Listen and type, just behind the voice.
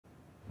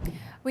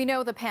We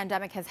know the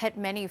pandemic has hit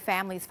many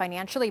families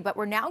financially, but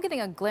we're now getting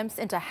a glimpse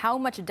into how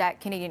much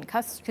debt Canadian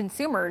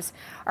consumers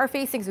are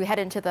facing as we head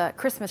into the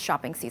Christmas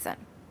shopping season.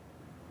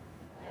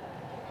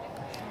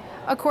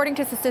 According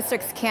to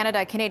Statistics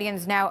Canada,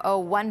 Canadians now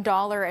owe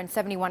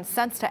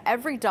 $1.71 to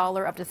every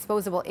dollar of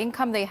disposable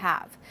income they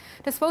have.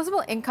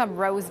 Disposable income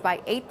rose by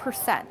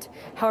 8%.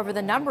 However,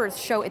 the numbers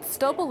show it's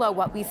still below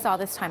what we saw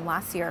this time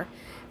last year.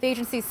 The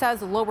agency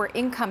says lower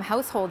income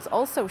households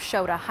also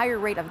showed a higher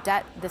rate of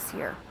debt this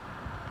year.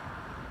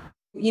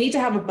 You need to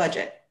have a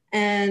budget,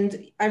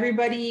 and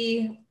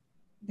everybody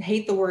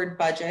hate the word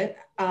budget,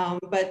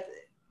 but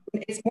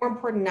it's more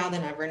important now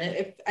than ever. And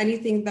if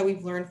anything that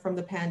we've learned from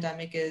the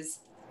pandemic is,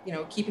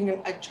 keeping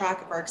a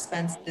track of our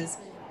expenses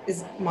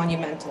is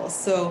monumental.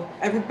 So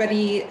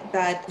everybody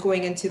that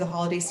going into the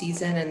holiday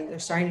season and they're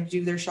starting to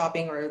do their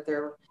shopping or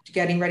they're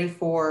getting ready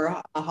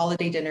for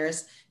holiday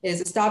dinners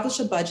is establish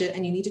a budget,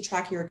 and you need to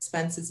track your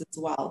expenses as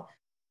well.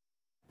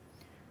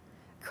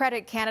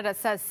 Credit Canada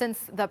says since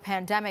the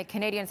pandemic,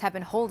 Canadians have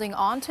been holding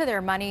on to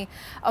their money,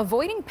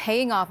 avoiding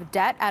paying off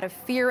debt out of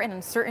fear and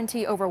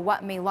uncertainty over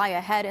what may lie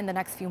ahead in the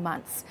next few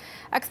months.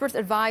 Experts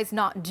advise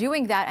not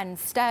doing that and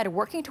instead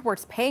working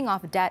towards paying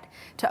off debt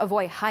to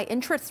avoid high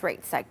interest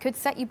rates that could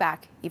set you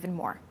back even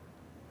more.